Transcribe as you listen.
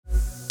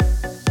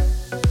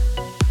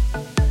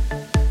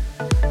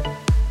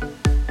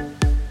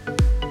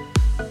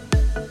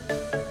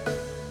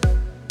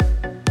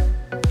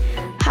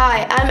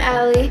Hi, I'm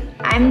Allie.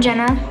 I'm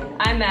Jenna.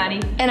 I'm Maddie.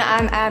 And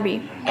I'm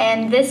Abby.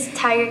 And this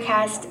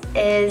Tigercast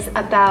is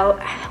about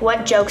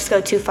what jokes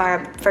go too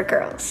far for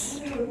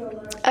girls.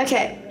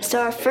 Okay, so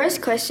our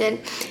first question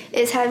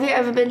is, have you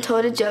ever been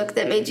told a joke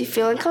that made you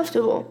feel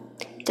uncomfortable?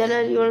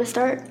 Jenna, do you want to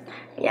start?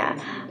 Yeah.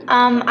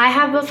 I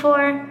have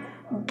before,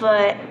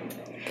 but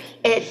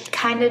it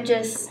kind of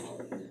just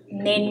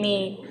it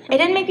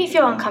didn't make me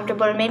feel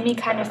uncomfortable. It made me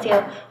kind of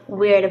feel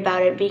weird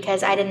about it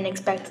because I didn't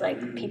expect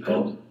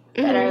people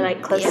that are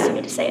close to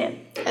me to say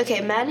it. Okay,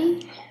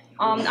 Maddie?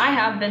 I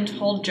have been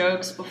told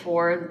jokes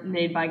before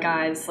made by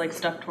guys,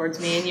 stuff towards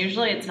me, and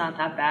usually it's not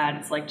that bad.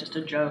 It's just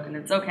a joke, and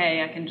it's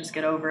okay. I can just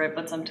get over it,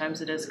 but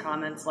sometimes it is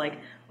comments like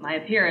my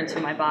appearance or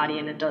my body,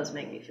 and it does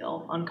make me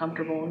feel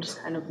uncomfortable and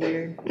just kind of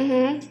weird.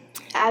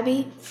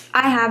 Abby?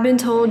 I have been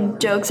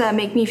told jokes that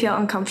make me feel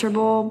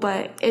uncomfortable,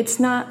 but it's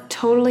not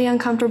totally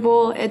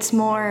uncomfortable. It's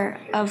more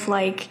of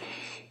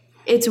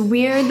it's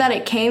weird that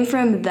it came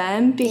from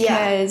them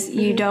because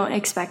you don't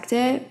expect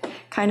it.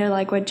 Kind of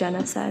like what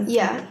Jenna said.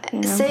 Yeah. You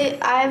know?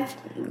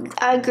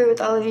 I agree with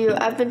all of you.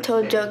 I've been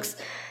told jokes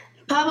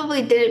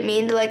probably didn't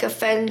mean to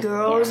offend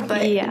girls,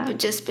 but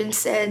just been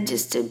said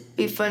just to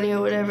be funny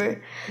or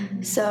whatever.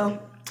 So,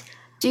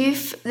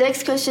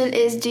 next question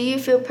is, do you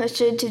feel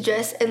pressured to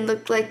dress and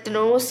look like the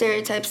normal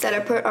stereotypes that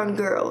are put on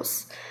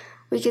girls?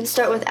 We can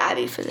start with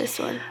Abby for this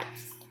one.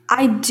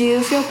 I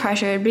do feel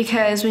pressured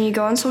because when you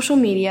go on social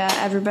media,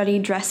 everybody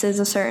dresses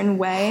a certain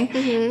way,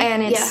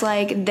 and it's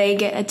they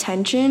get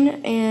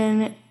attention,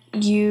 and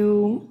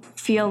you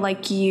feel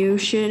like you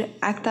should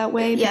act that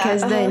way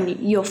because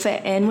then you'll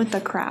fit in with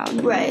the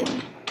crowd. Right.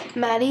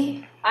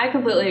 Maddie? I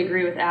completely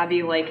agree with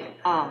Abby.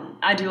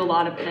 I do a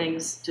lot of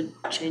things to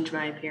change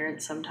my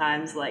appearance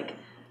sometimes.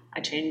 I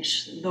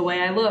change the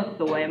way I look,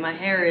 the way my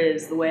hair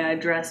is, the way I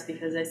dress,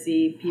 because I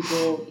see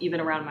people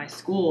even around my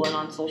school and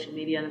on social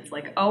media, and it's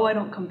I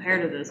don't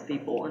compare to those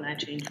people, and I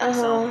change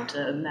myself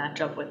to match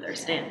up with their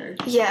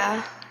standards.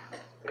 Yeah.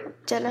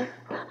 Jenna?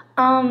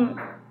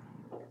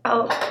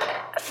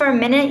 For a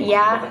minute,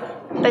 yeah,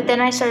 but then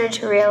I started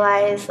to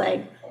realize,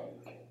 I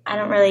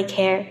don't really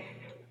care.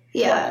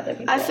 Yeah,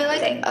 I feel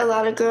a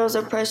lot of girls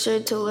are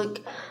pressured to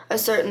look a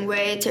certain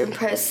way to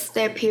impress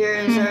their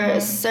peers or a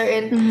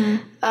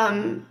certain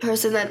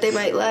person that they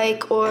might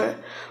like or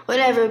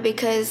whatever,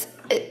 because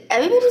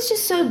everybody's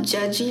just so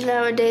judgy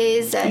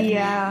nowadays that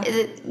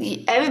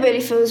everybody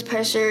feels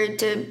pressured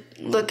to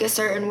look a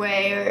certain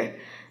way, or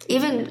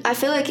I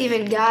feel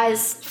even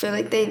guys feel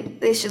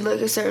they should look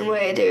a certain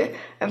way to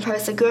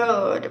impress a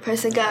girl or to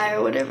impress a guy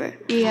or whatever.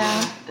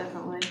 Yeah,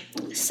 definitely.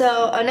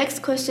 So our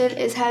next question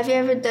is, have you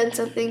ever done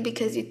something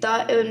because you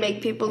thought it would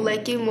make people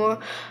like you more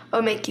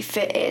or make you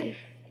fit in?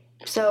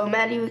 So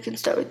Maddie, we can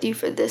start with you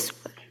for this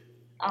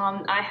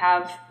one. I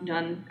have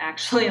done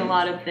actually a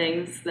lot of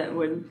things that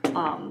would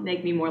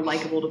make me more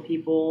likable to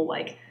people.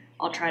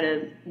 I'll try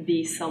to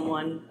be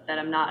someone that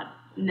I'm not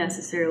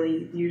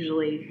necessarily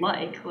usually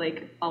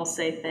I'll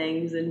say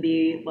things and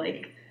be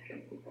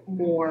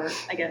more,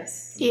 I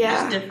guess,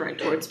 just different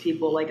towards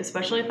people,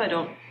 especially if I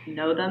don't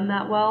know them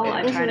that well.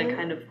 I try to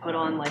kind of put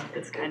on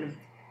this kind of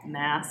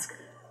mask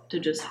to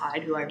just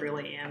hide who I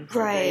really am, so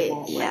they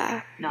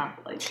won't not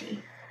like me.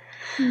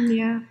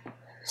 Yeah.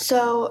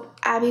 So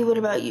Abby, what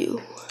about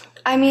you?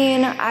 I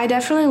mean, I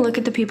definitely look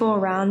at the people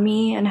around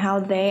me and how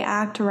they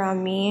act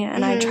around me,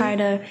 and I try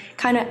to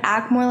kind of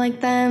act more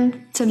like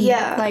them to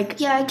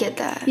I get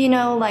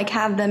that.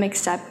 Have them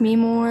accept me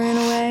more in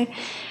a way.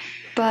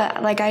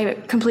 But I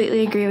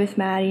completely agree with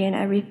Maddie and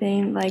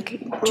everything.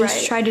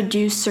 Just try to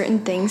do certain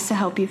things to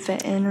help you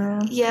fit in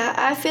around. Yeah,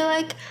 I feel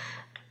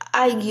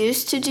I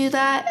used to do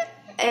that,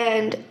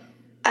 and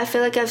I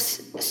feel I've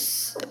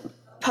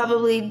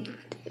probably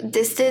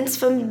distanced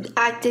from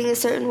acting a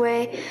certain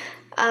way.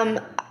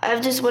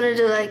 I've just wanted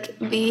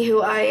to be who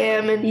I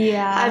am, and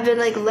I've been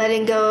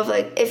letting go of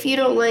if you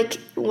don't like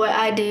what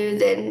I do,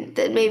 then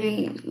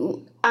maybe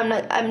I'm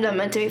not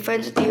meant to be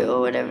friends with you or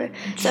whatever.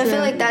 So I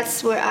feel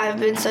that's where I've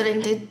been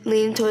starting to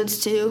lean towards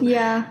too.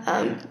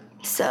 Yeah.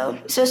 So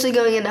especially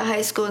going into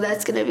high school,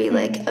 that's gonna be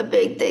a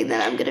big thing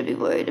that I'm gonna be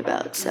worried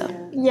about. So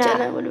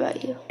Jenna, what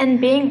about you?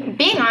 And being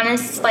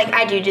honest,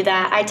 I do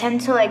that. I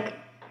tend to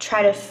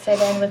try to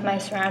fit in with my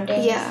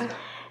surroundings. Yeah.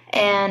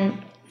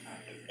 And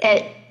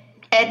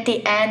at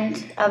the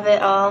end of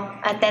it all,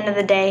 at the end of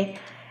the day,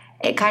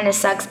 it kind of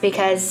sucks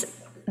because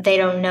they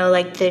don't know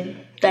the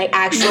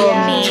actual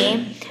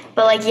me.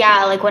 But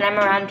when I'm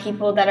around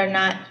people that are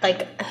not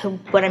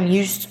what I'm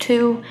used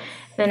to,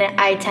 then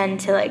I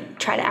tend to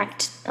try to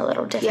act a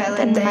little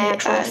different than my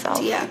actual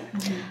self. Yeah.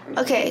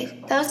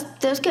 Okay, that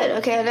was good.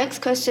 Okay, our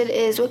next question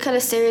is, what kind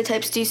of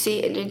stereotypes do you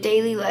see in your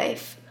daily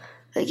life,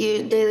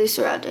 your daily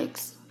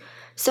surroundings?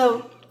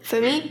 So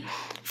for me,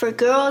 for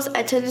girls,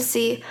 I tend to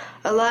see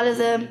a lot of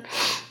them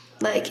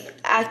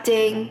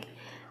acting.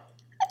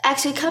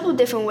 Actually, a couple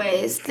different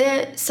ways.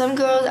 Some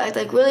girls act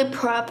really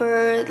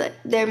proper.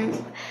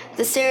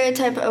 The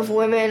stereotype of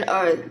women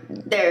are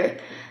they're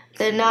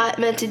not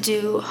meant to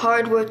do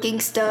hardworking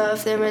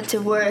stuff. They're meant to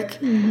work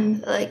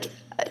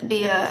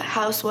be a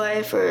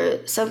housewife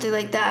or something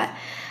like that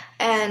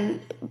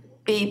and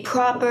be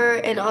proper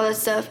and all that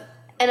stuff.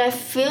 And I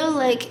feel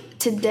like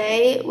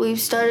today we've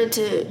started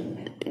to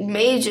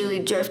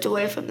majorly drift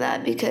away from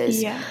that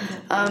because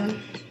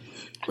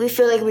we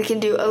feel like we can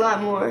do a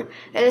lot more.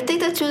 And I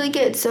think that's really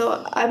good.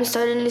 So I'm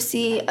starting to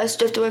see us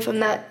drift away from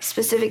that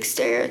specific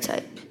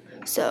stereotype.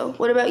 So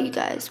what about you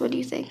guys? What do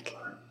you think?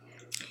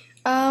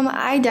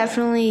 I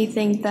definitely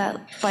think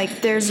that,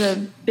 like, there's a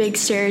big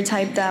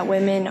stereotype that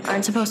women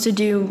aren't supposed to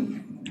do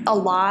a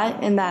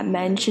lot and that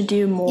men should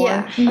do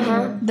more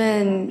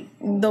than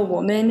the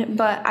woman.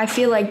 But I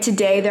feel like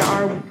today there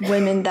are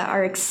women that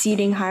are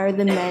exceeding higher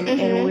than men,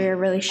 and we're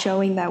really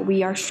showing that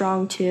we are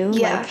strong too.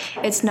 Yeah.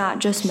 Like, it's not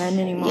just men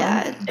anymore.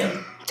 Yeah,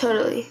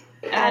 totally.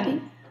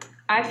 And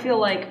I feel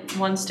like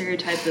one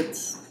stereotype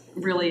that's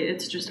really,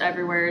 it's just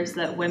everywhere, is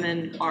that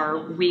women are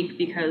weak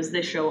because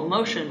they show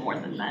emotion more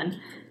than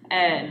men.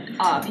 And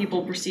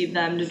people perceive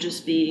them to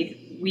just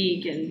be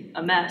weak and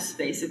a mess,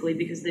 basically,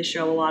 because they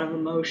show a lot of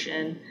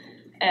emotion.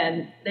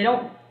 And they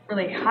don't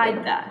really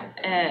hide that.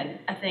 And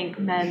I think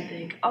men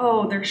think,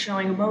 oh, they're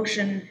showing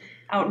emotion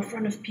out in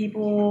front of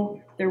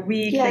people. They're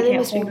weak. Yeah, they can't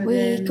must be hold it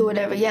weak in. or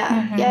whatever.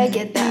 Yeah, I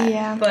get that.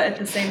 Yeah. But at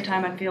the same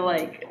time, I feel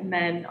like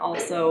men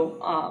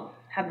also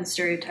have the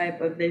stereotype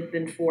of they've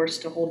been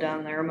forced to hold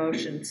down their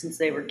emotions since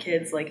they were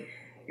kids. Like,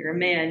 you're a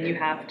man, you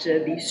have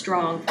to be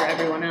strong for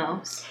everyone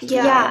else.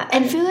 Yeah,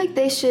 and I feel like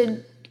they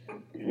should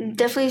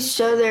definitely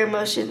show their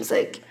emotions.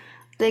 Like,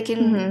 they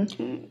can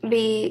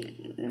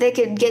they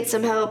could get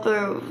some help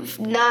or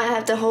not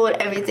have to hold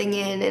everything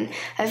in. And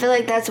I feel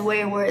like that's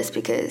way worse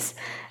because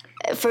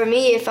for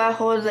me, if I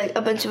hold like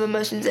a bunch of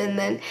emotions in,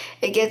 then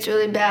it gets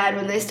really bad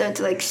when they start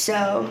to like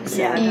show.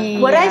 So.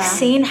 What I've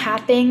seen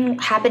happening,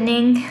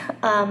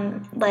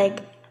 like,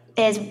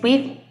 is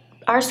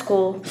our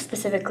school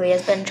specifically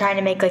has been trying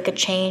to make like a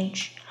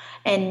change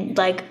in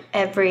like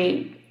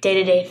every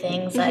day-to-day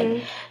things.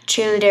 Like,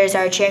 cheerleaders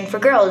are cheering for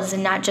girls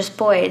and not just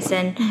boys,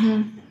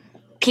 and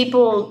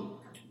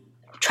people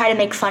try to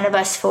make fun of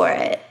us for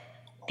it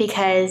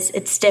because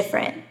it's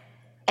different,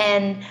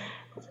 and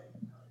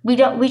we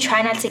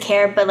try not to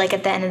care, but like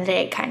at the end of the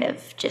day it kind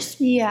of just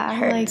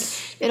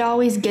hurts. Like, it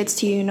always gets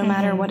to you no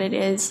matter what it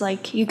is.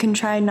 Like, you can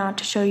try not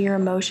to show your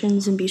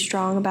emotions and be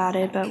strong about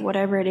it, but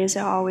whatever it is,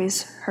 it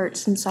always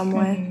hurts in some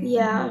way.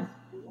 Yeah.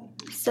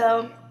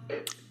 So,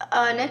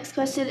 next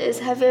question is,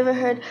 have you ever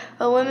heard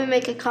a woman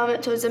make a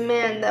comment towards a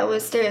man that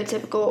was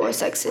stereotypical or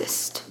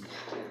sexist?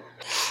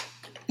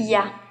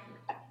 Yeah.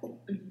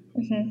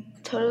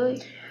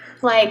 Totally.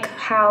 Like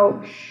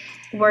how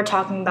we're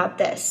talking about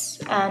this,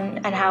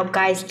 and how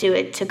guys do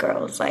it to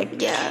girls. Like,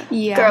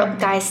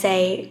 girls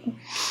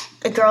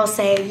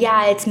say,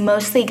 yeah, it's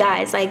mostly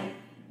guys. Like,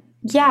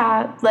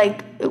 yeah,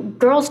 like,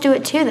 girls do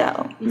it too,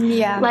 though.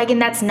 Yeah. Like,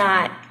 and that's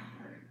not,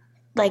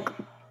 like,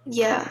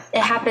 Yeah.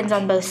 it happens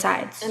on both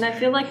sides. And I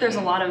feel like there's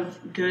a lot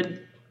of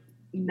good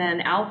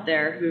men out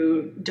there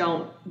who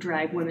don't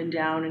drag women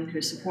down and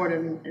who support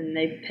them and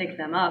they pick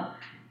them up.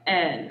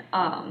 And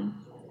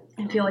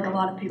I feel like a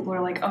lot of people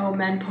are like, oh,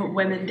 men put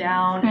women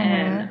down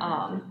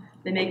and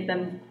they make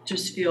them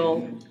just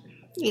feel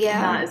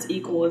not as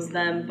equal as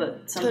them.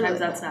 But sometimes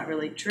that's not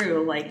really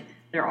true. Like,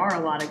 there are a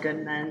lot of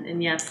good men,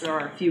 and yes, there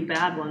are a few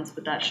bad ones,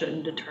 but that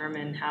shouldn't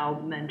determine how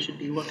men should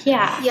be looked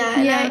at.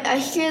 And I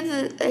hear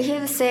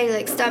the saying,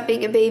 like, stop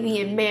being a baby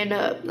and man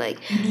up.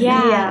 Like,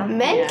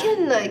 men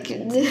can like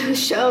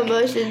show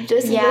emotion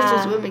just as much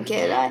as women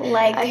can.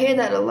 I hear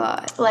that a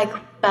lot. Like,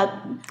 about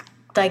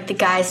like the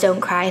guys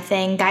don't cry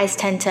thing. Guys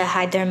tend to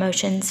hide their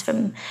emotions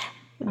from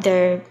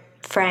their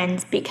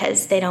friends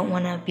because they don't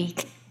want to be.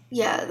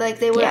 Yeah, like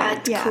they want to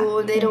act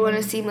cool. They don't want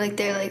to seem like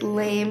they're like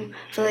lame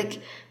for like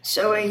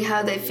showing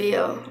how they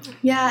feel.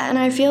 Yeah, and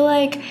I feel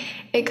like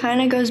it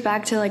kind of goes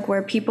back to like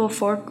where people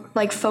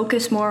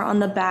focus more on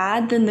the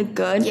bad than the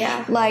good.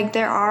 Yeah. Like,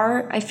 there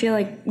are, I feel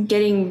like,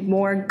 getting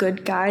more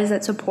good guys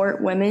that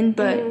support women,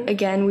 but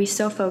again, we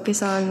still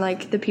focus on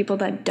like the people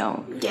that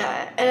don't.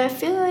 Yeah, and I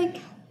feel like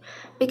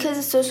because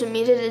of social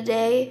media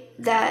today,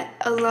 that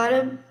a lot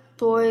of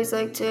boys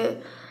like to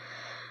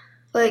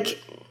like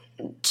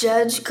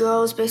judge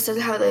girls based on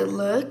how they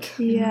look.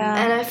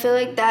 Yeah. And I feel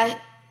like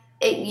that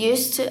it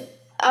used to,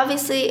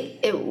 obviously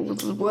it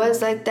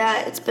was like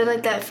that. It's been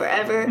like that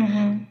forever,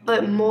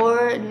 but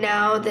more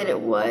now than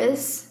it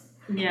was.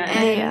 Yeah.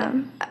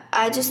 And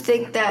I just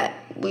think that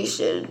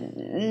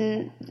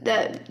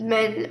that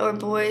men or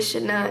boys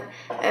should not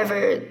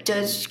ever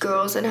judge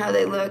girls on how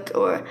they look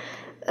or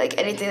like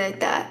anything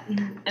like that.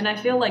 And I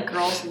feel like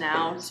girls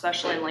now,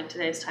 especially in like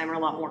today's time, are a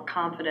lot more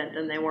confident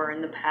than they were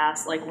in the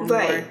past. Like, we're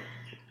more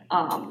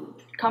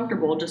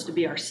comfortable just to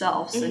be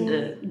ourselves and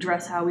to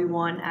dress how we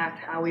want, act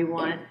how we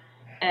want.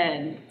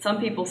 And some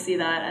people see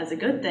that as a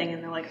good thing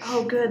and they're like,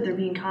 oh, good, they're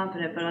being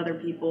confident. But other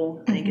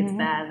people think it's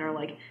bad and are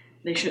like,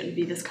 they shouldn't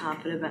be this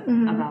confident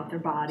about their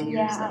body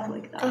or stuff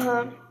like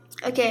that.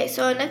 Okay,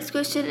 so our next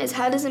question is,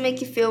 how does it make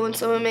you feel when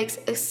someone makes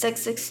a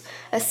sexist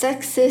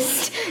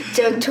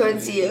joke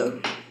towards you?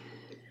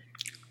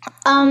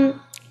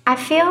 I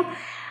feel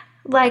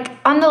like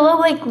on the low,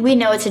 like we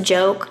know it's a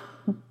joke,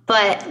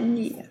 but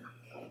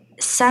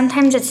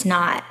sometimes it's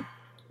not.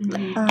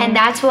 And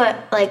that's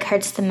what like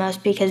hurts the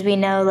most, because we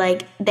know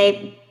like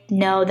they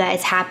know that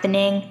it's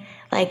happening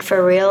like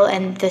for real,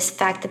 and this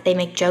fact that they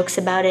make jokes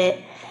about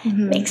it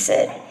makes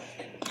it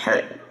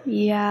hurt.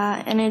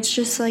 Yeah, and it's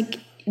just like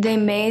they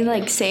may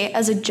like say it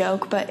as a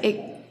joke, but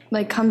it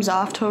like comes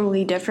off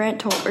totally different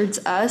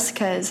towards us,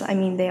 because I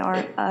mean they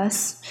aren't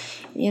us,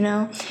 you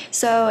know.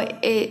 So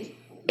it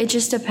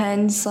just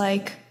depends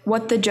like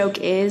what the joke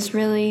is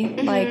really,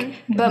 like,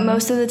 but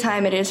most of the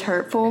time it is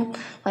hurtful,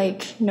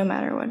 like no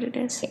matter what it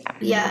is.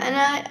 Yeah, and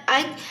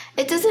I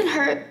it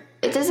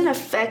doesn't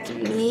affect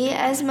me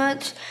as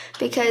much,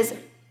 because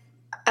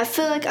I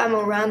feel like I'm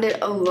around it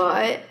a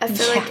lot. I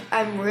feel like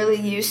I'm really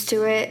used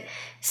to it,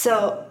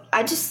 so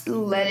I just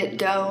let it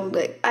go.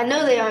 Like, I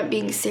know they aren't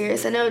being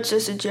serious. I know it's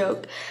just a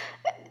joke.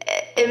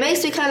 It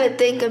makes me kind of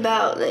think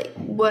about like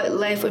what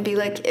life would be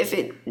like if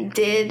it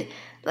did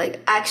like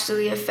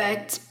actually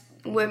affect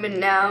women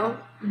now.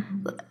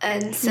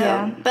 And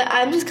so, but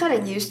I'm just kind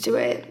of used to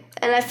it,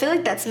 and I feel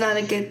like that's not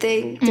a good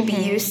thing to be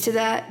used to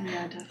that.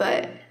 Yeah, definitely.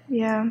 But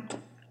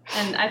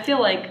and I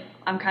feel like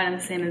I'm kind of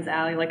the same as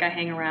Allie. Like, I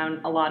hang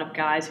around a lot of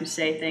guys who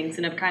say things,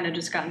 and I've kind of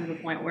just gotten to the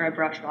point where I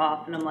brush it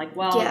off, and I'm like,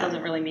 well, it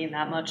doesn't really mean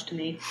that much to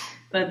me.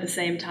 But at the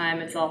same time,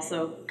 it's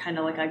also kind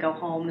of like I go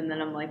home, and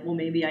then I'm like, well,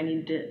 maybe I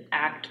need to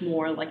act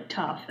more like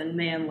tough and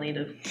manly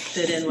to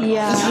fit in with all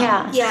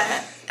that.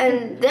 Yeah,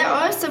 and there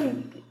are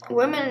some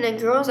women and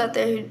girls out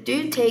there who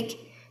do take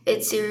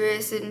it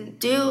serious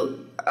and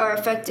are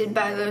affected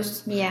by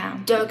those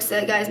jokes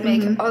that guys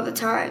make all the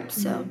time.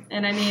 So,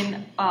 and I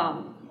mean,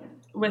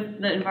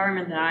 with the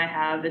environment that I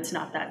have, it's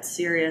not that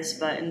serious,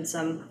 but in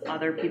some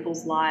other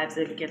people's lives,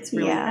 it gets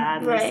really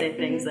bad. They say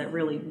things that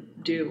really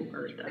do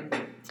hurt them.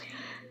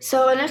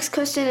 So our next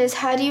question is,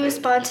 how do you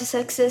respond to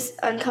sexist,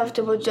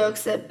 uncomfortable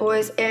jokes that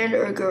boys and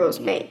or girls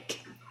make?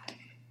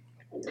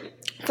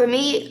 For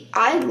me,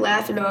 I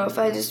laugh it off.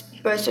 I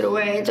just brush it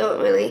away. I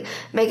don't really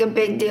make a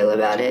big deal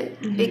about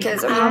it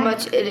because of how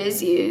much it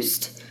is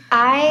used.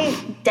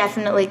 I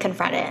definitely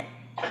confront it.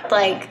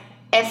 Like,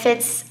 if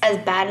it's as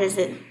bad as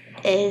it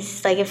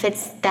is, like if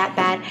it's that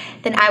bad,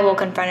 then I will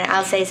confront it.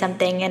 I'll say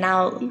something, and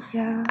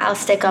I'll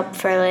stick up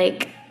for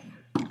like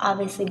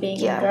obviously being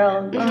a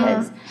girl,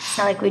 because it's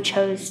not like we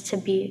chose to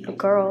be a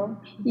girl.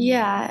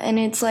 Yeah, and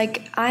it's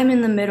like I'm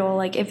in the middle.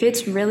 Like if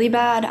it's really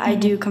bad, I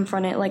do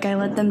confront it. Like I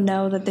let them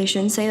know that they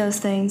shouldn't say those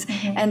things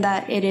and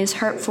that it is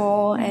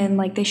hurtful, and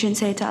like they shouldn't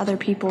say it to other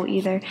people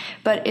either.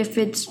 But if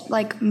it's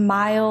like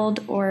mild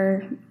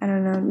or I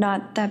don't know,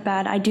 not that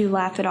bad, I do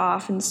laugh it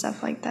off and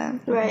stuff like that.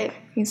 Right.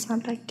 It's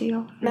not a big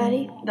deal.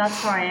 Maddie?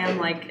 That's how I am.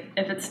 Like,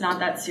 if it's not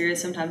that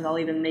serious, sometimes I'll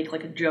even make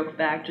like a joke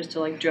back just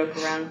to like joke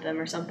around with them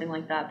or something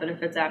like that. But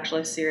if it's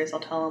actually serious, I'll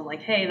tell them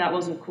like, hey, that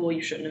wasn't cool.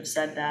 You shouldn't have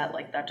said that.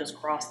 Like, that just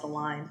crossed the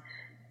line.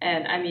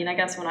 And I mean, I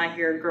guess when I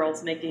hear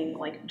girls making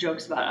like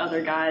jokes about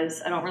other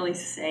guys, I don't really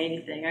say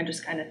anything. I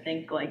just kind of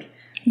think like,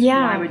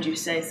 why would you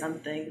say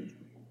something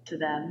to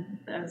them?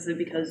 Is it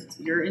because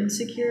you're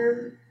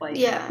insecure? Like,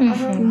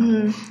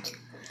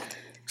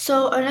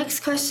 So our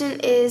next question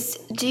is,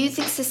 do you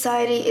think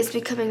society is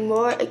becoming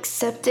more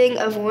accepting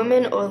of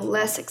women or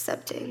less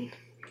accepting?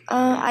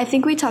 I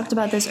think we talked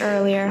about this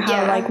earlier,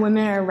 how like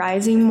women are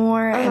rising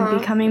more and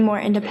becoming more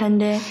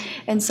independent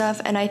and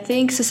stuff. And I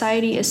think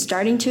society is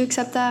starting to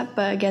accept that.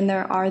 But again,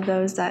 there are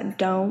those that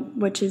don't,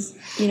 which is,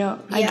 you know,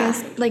 I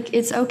guess like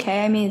it's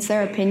okay. I mean, it's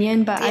their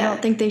opinion, but I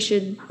don't think they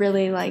should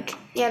really like.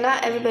 Yeah,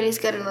 not everybody's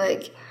gonna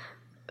like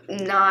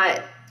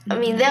not. I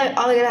mean, they're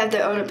all gonna have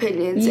their own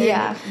opinions.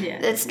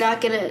 That's not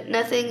gonna.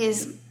 Nothing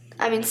is.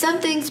 I mean, some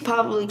things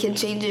probably can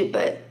change it,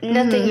 but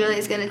nothing really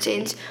is gonna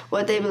change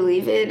what they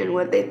believe in and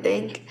what they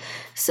think.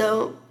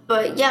 So,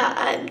 but yeah,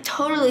 I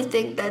totally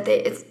think that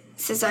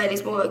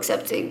society's more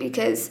accepting,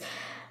 because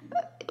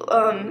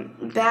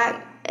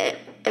back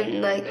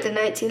in like the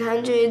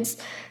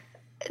 1900s,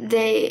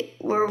 they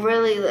were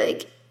really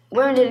like.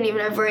 Women didn't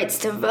even have rights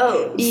to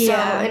vote. So,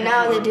 and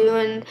now they do,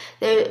 and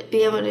they'll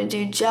be able to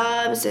do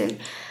jobs and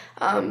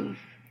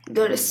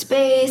go to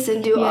space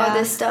and do all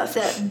this stuff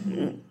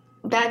that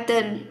back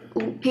then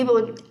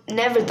people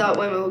never thought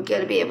women were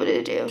going to be able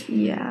to do.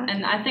 Yeah.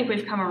 And I think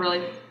we've come a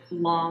really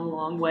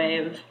long way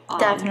of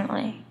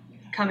Definitely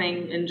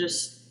coming and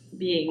just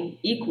being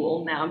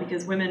equal now,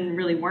 because women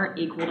really weren't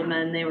equal to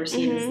men. They were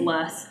seen as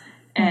less.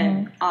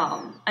 And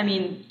I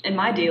mean, in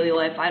my daily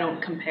life, I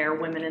don't compare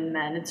women and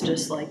men. It's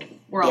just like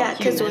we're all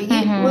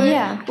human.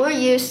 We're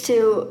used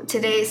to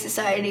today's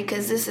society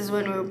because this is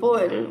when we were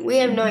born. We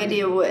have no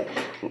idea what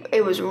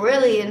it was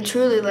really and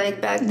truly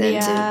like back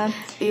then to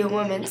be a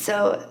woman.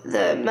 So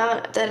the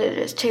amount that it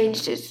has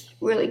changed is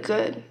really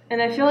good.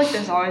 And I feel like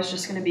there's always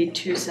just going to be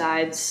two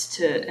sides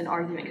to an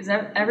argument, because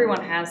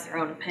everyone has their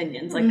own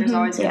opinions. Like there's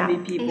always going to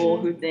be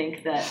people who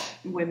think that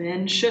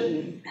women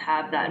shouldn't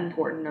have that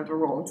important of a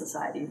role in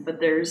society, but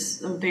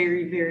there's a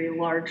very, very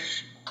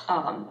large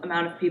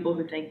amount of people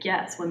who think,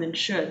 yes, women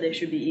they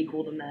should be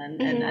equal to men.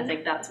 And I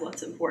think that's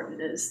what's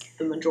important, is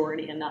the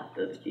majority and not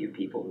the few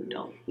people who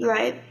don't.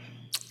 Right.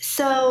 So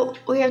So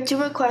we have 2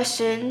 more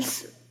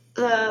questions.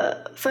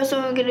 The first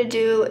one we're gonna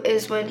do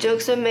is, when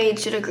jokes are made,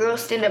 should a girl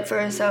stand up for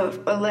herself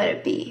or let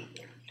it be?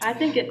 I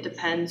think it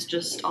depends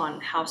just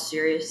on how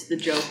serious the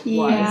joke was.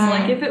 Yeah.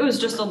 Like, if it was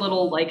just a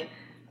little, like,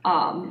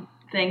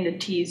 thing to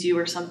tease you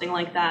or something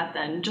like that,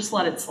 then just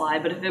let it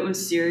slide. But if it was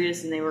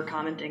serious and they were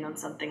commenting on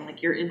something,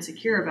 like, you're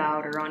insecure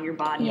about or on your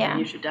body, then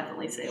you should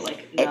definitely say,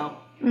 like, no.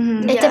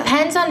 It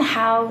depends on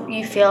how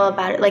you feel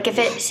about it. Like, if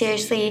it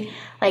seriously,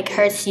 like,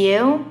 hurts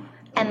you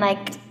and,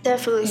 like,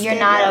 Definitely you're stand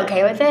not up.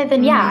 okay with it,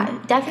 then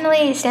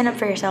definitely stand up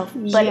for yourself.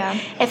 But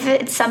if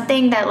it's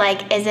something that,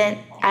 like, isn't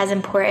as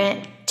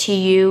important to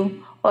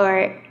you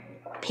or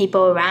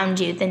people around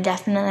you, then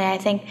definitely I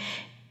think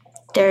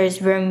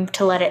there's room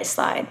to let it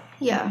slide.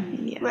 Yeah,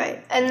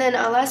 right. And then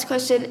our last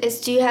question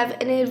is, do you have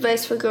any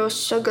advice for girls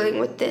struggling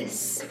with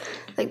this?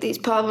 Like these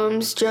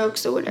problems,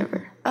 jokes, or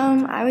whatever?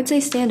 I would say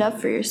stand up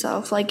for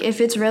yourself. Like,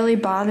 if it's really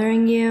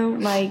bothering you,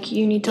 like,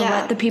 you need to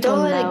let the people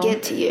know. Don't let it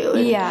get to you.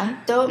 Yeah.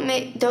 Don't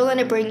let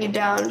it bring you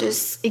down.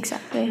 Just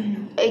Exactly.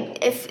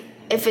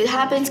 If it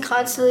happens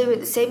constantly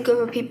with the same group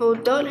of people,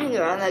 don't hang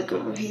around that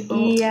group of people.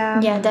 Yeah.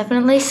 Yeah,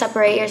 definitely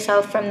separate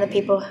yourself from the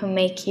people who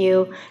make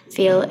you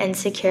feel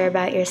insecure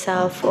about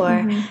yourself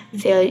or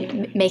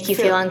make you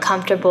feel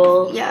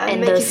uncomfortable in make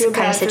you those feel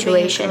kind of bad for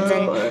being a situations,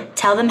 girl, and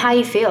tell them how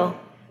you feel.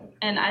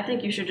 And I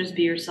think you should just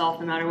be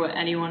yourself no matter what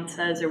anyone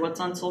says or what's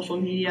on social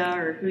media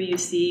or who you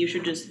see. You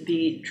should just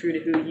be true to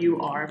who you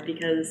are,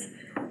 because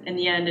in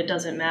the end, it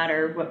doesn't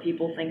matter what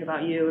people think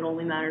about you. It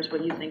only matters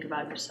what you think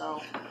about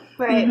yourself.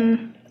 Right.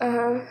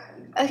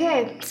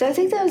 Okay, so I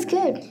think that was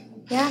good.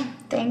 Yeah,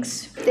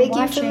 thanks. Thank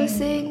you for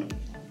listening,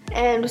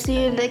 and we'll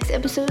see you in the next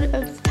episode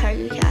of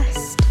TigerCast.